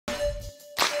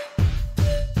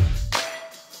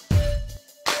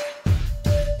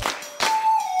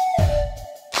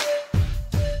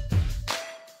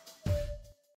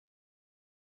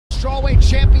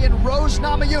champion Rose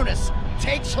Namajunas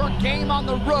takes her game on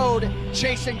the road,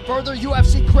 chasing further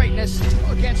UFC greatness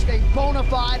against a bona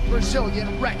fide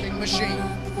Brazilian wrecking machine.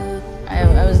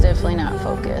 I was definitely not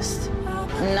focused.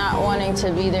 Not wanting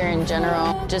to be there in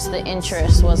general, just the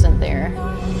interest wasn't there.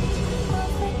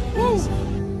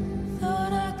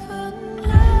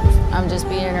 I'm just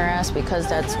beating her ass because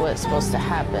that's what's supposed to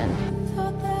happen.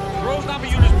 Rose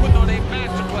Namajunas putting on a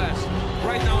masterclass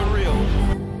right now in Rio.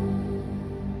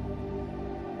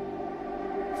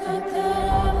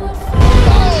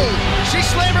 Oh! She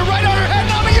slammed her right on her head.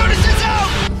 Namajunas is out!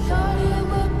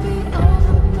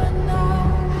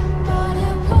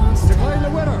 Declaring the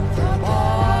winner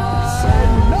by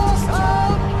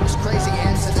knockout! There's crazy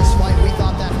ends to this fight. We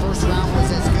thought that first round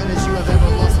was as good as you have ever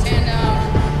looked. And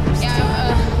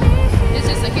it's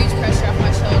just a huge pressure off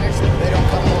my shoulders. They don't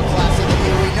come more classy than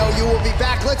you. We know you will be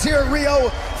back. Let's hear it,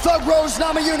 Rio. Thug Rose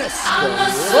Namajunas.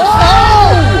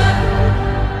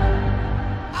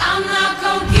 I'm not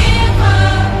gonna give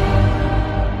up.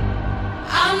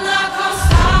 I'm not gonna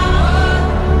stop her.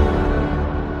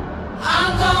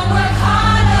 I'm gonna work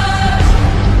harder.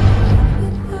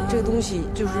 这个东西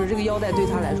就是这个腰带对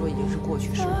他来说已经是过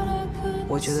去式了，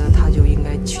我觉得他就应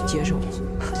该去接受。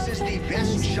This is the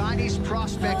best Chinese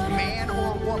prospect, man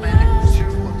or woman, to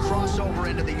cross over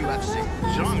into the UFC.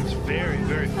 Zhang is very,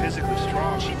 very physically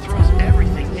strong. She throws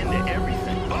everything into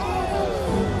everything.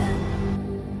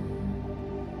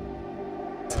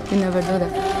 You never do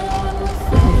that.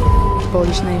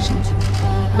 Polish nation.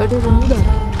 But you don't do that.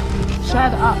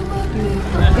 Shut up.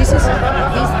 This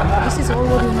is all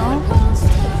what you know.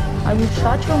 I will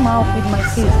shut your mouth with my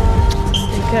fist.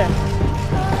 Take care.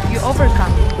 You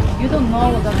overcome. You don't know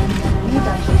what that means. You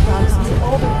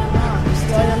overcome.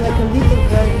 You are like a little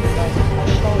girl inside my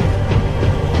shoulder.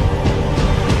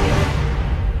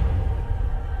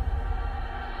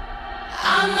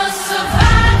 I'm a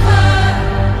survivor.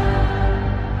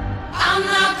 I'm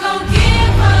not gonna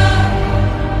give up.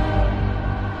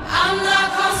 I'm not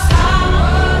gonna stop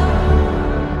her.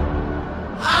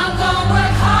 I'm gonna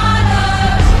work harder.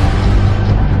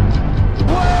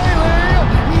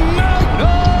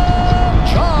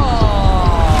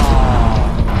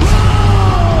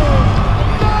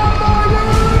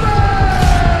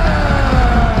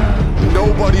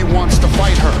 Nobody wants to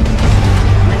fight her.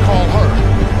 We call her.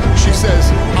 She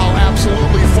says, I'll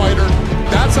absolutely fight her.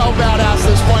 That's how badass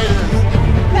this fight is.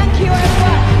 Thank you,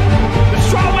 everyone. The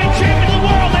strawweight champion of the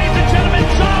world, ladies and gentlemen,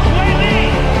 Weili Zhang.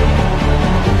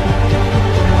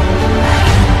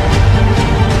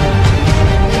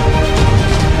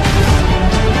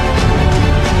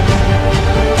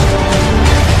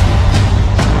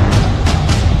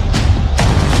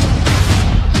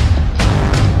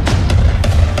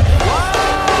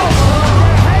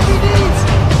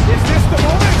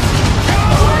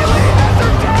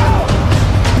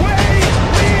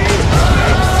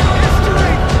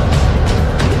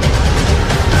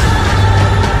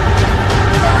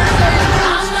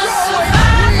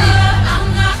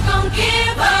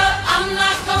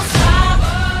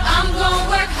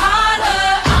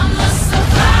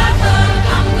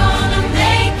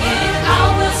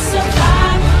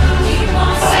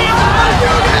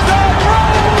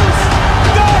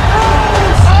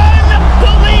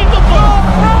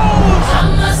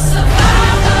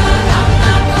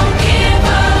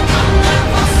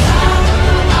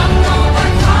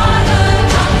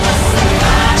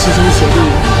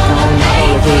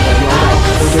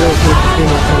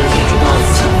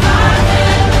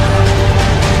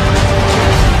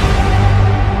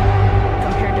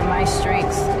 Compared to my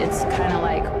strengths, it's kind of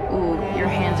like, ooh, your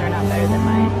hands are not better than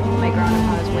mine. My ground and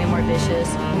pound is way more vicious.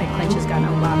 My clinch has gotten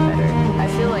a lot better. I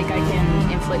feel like I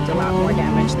can inflict a lot more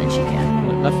damage than she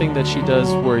can. Nothing that she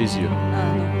does worries you. I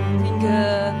think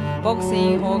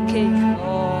boxing or kick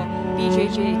or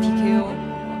BJJ, TKO.